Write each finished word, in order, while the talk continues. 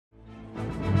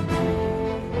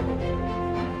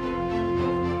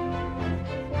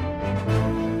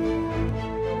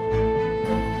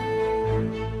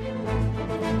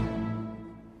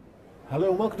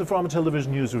Hello, welcome to Pharmatelevision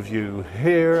News Review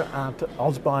here at the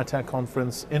Oz Biotech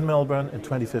Conference in Melbourne in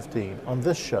 2015. On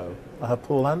this show, I have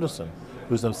Paul Anderson,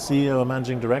 who's the CEO and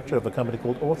Managing Director of a company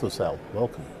called Orthocell.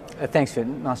 Welcome. Thanks,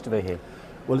 Finn. Nice to be here.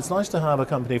 Well, it's nice to have a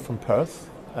company from Perth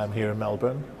here in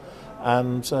Melbourne.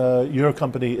 And your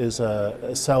company is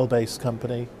a cell-based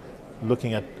company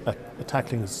looking at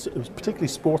tackling particularly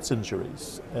sports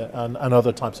injuries and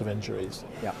other types of injuries.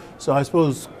 Yeah. So I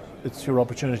suppose it's your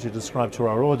opportunity to describe to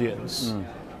our audience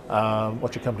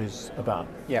what your company's about.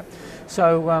 Yeah.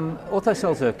 So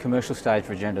Orthocell's a commercial stage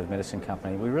regenerative medicine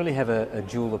company. We really have a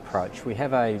dual approach. We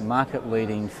have a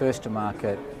market-leading,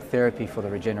 first-to-market therapy for the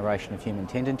regeneration of human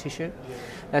tendon tissue.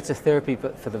 That's a therapy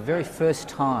that for the very first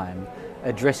time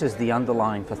addresses the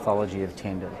underlying pathology of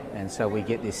tendon. And so we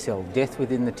get this cell death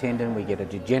within the tendon, we get a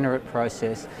degenerate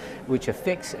process which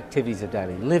affects activities of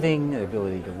daily living, the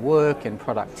ability to work and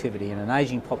productivity. In an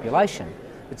ageing population,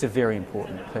 it's a very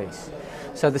important piece.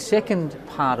 So the second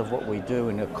part of what we do,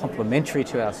 and complementary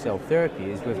to our cell therapy,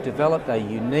 is we've developed a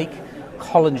unique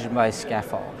collagen-based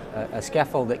scaffold, a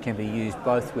scaffold that can be used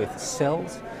both with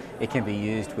cells, it can be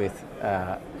used with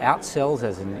out cells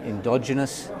as in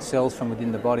endogenous cells from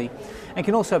within the body, and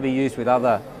can also be used with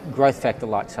other growth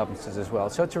factor-like substances as well.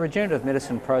 So it's a regenerative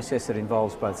medicine process that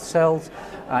involves both cells,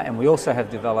 and we also have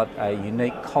developed a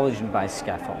unique collagen-based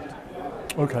scaffold.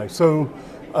 Okay, so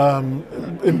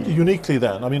uniquely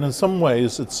then, I mean, in some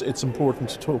ways it's important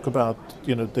to talk about,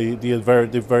 you know, the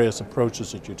various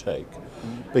approaches that you take,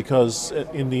 because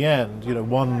in the end, you know,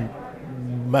 one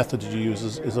method that you use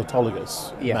is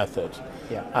autologous method.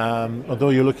 Yeah.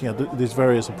 Although you're looking at these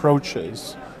various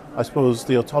approaches, I suppose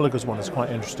the autologous one is quite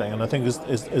interesting, and I think is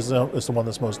the one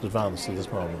that's most advanced at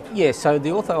this moment. Yeah, so the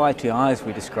ortho-ATI, as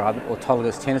we describe it,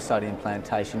 autologous tenocyte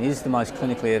implantation, is the most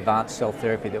clinically advanced cell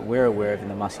therapy that we're aware of in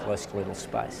the musculoskeletal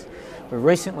space. We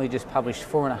recently just published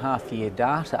 4.5-year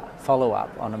data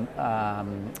follow-up on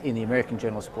in the American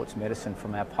Journal of Sports Medicine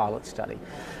from our pilot study.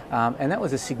 And that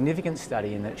was a significant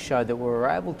study in that showed that we were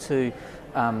able to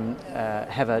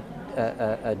have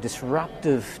a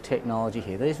disruptive technology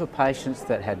here. These were patients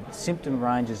that had symptom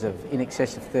ranges of in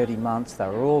excess of 30 months. They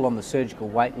were all on the surgical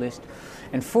wait list.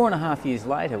 And 4.5 years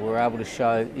later, we were able to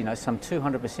show, you know, some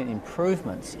 200%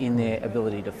 improvements in their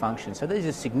ability to function. So these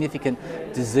are significant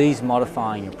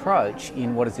disease-modifying approach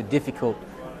in what is a difficult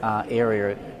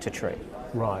area to treat.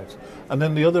 Right. And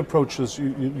then the other approaches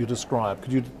you described,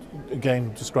 could you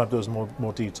again describe those in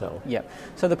more detail? Yeah.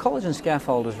 So the collagen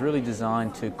scaffold is really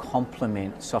designed to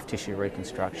complement soft tissue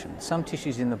reconstruction. Some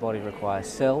tissues in the body require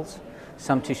cells,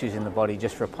 some tissues in the body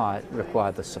just require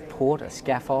the support, a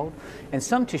scaffold, and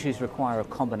some tissues require a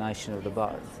combination of the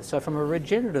both. So from a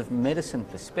regenerative medicine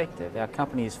perspective, our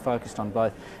company is focused on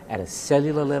both at a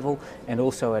cellular level and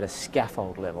also at a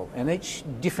scaffold level. And each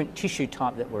different tissue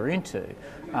type that we're into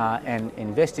and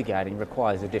investigating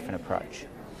requires a different approach.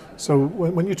 So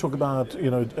when you talk about,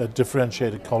 you know, a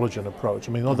differentiated collagen approach,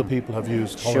 I mean, other people have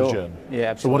used collagen. Sure.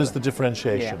 Yeah, absolutely. So what is the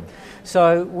differentiation? Yeah.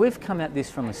 So we've come at this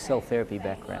from a cell therapy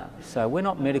background. So we're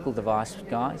not medical device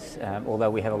guys, although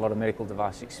we have a lot of medical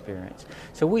device experience.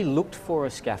 So we looked for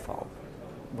a scaffold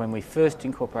when we first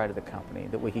incorporated the company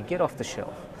that we could get off the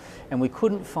shelf, and we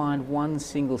couldn't find one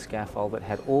single scaffold that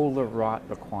had all the right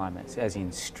requirements, as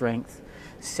in strength,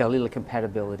 cellular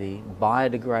compatibility,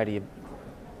 biodegradability,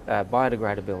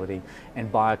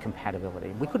 and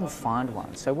biocompatibility. We couldn't find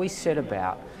one, so we set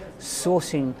about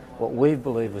sourcing what we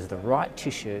believe was the right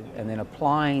tissue and then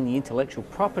applying the intellectual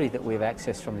property that we've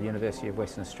accessed from the University of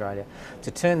Western Australia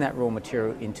to turn that raw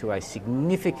material into a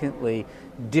significantly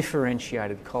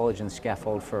differentiated collagen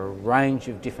scaffold for a range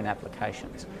of different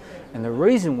applications. And the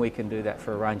reason we can do that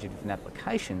for a range of different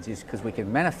applications is because we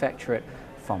can manufacture it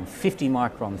from 50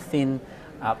 micron thin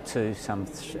up to some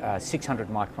 600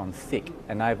 micron thick,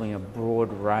 enabling a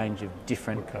broad range of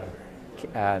different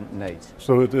needs.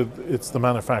 So it's the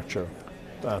manufacture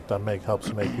that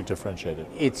helps make you differentiated.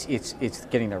 It's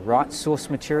getting the right source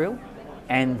material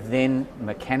and then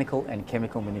mechanical and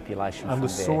chemical manipulation from there. And the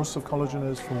source of collagen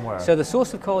is from where? So the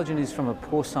source of collagen is from a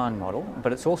porcine model,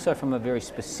 but it's also from a very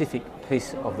specific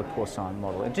piece of the porcine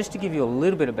model. And just to give you a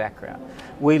little bit of background,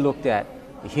 we looked at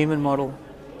the human model,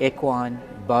 equine,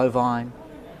 bovine,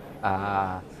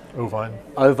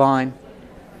 ovine,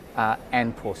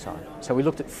 and porcine. So we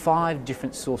looked at 5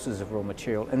 different sources of raw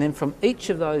material, and then from each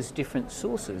of those different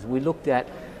sources we looked at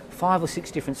 5 or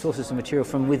 6 different sources of material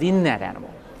from within that animal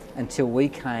until we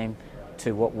came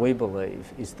to what we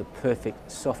believe is the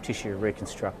perfect soft tissue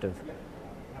reconstructive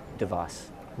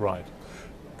device. Right.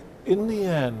 In the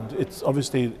end, it's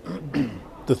obviously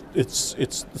it's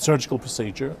the surgical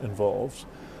procedure involved,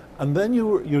 And then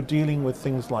you're dealing with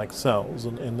things like cells,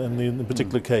 and in the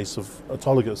particular case of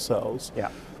autologous cells.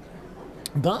 Yeah.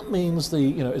 That means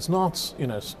it's not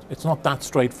that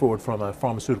straightforward from a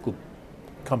pharmaceutical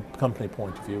company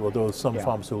point of view, although some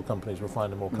pharmaceutical companies will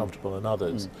find it more comfortable than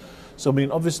others. So I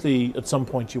mean, obviously at some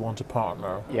point you want to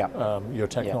partner your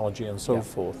technology and so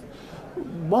forth.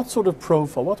 What sort of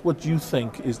profile, what would you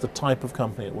think is the type of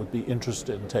company that would be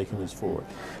interested in taking this forward?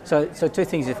 So two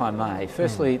things, if I may.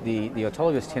 Firstly, the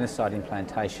autologous tenocyte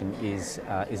implantation is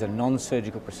a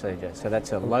non-surgical procedure. So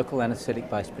that's a local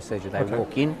anaesthetic-based procedure. They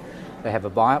walk in, they have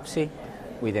a biopsy,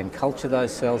 we then culture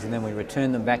those cells, and then we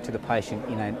return them back to the patient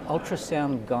in an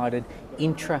ultrasound-guided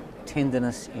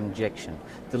intratendinous injection,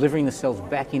 delivering the cells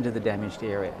back into the damaged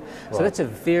area. Right. So that's a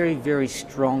very, very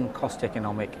strong cost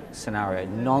economic scenario,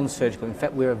 non-surgical. In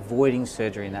fact, we're avoiding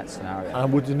surgery in that scenario.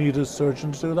 And would you need a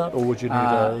surgeon to do that, or would you need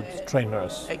a trained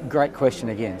nurse? Great question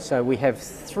again. So we have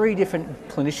 3 different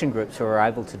clinician groups who are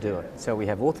able to do it. So we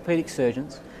have orthopedic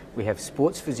surgeons, we have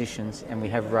sports physicians, and we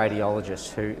have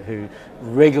radiologists who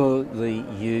regularly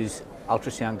use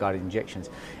ultrasound-guided injections.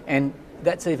 And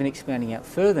that's even expanding out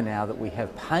further now that we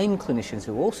have pain clinicians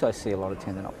who also see a lot of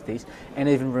tendinopathies, and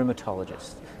even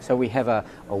rheumatologists. So we have a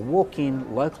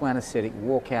walk-in, local anaesthetic,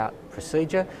 walk-out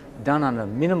procedure done under a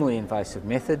minimally invasive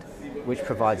method, which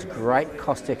provides great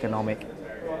cost economic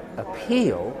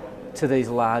appeal to these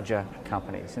larger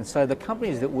companies. And so the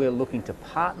companies that we're looking to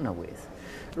partner with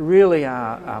really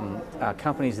are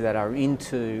companies that are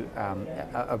into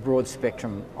a broad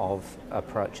spectrum of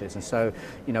approaches. And so,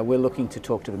 we're looking to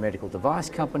talk to the medical device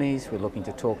companies, we're looking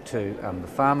to talk to the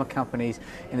pharma companies,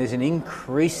 and there's an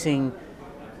increasing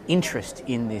interest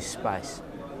in this space,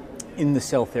 in the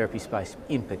cell therapy space,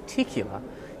 in particular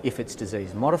if it's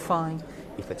disease modifying,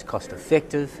 if it's cost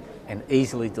effective and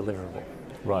easily deliverable.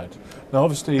 Right. Now,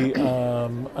 obviously,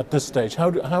 at this stage,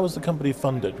 how is the company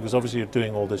funded? Because obviously you're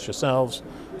doing all this yourselves.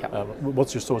 Yep.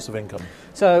 What's your source of income?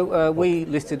 So we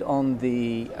listed on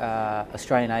the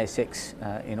Australian ASX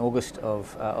in August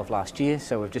of last year.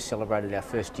 So we've just celebrated our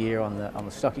first year on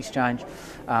the stock exchange.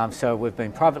 So we've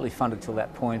been privately funded till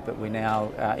that point, but we're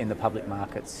now in the public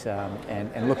markets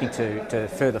and looking to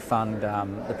further fund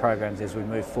the programs as we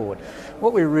move forward.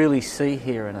 What we really see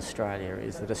here in Australia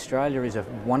is that Australia is a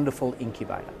wonderful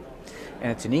incubator. And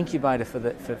it's an incubator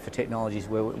for technologies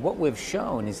where what we've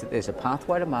shown is that there's a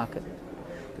pathway to market,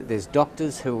 that there's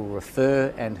doctors who will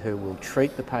refer and who will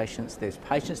treat the patients, there's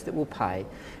patients that will pay,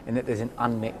 and that there's an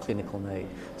unmet clinical need.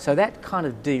 So that kind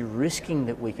of de-risking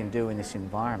that we can do in this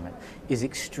environment is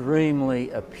extremely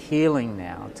appealing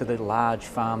now to the large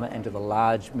pharma and to the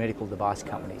large medical device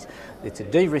companies. It's a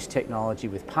de-risk technology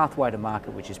with pathway to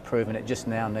market which is proven. It just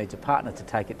now needs a partner to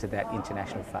take it to that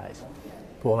international phase.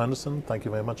 Paul Anderson, thank you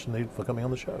very much indeed for coming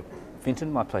on the show.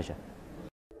 Finton, my pleasure.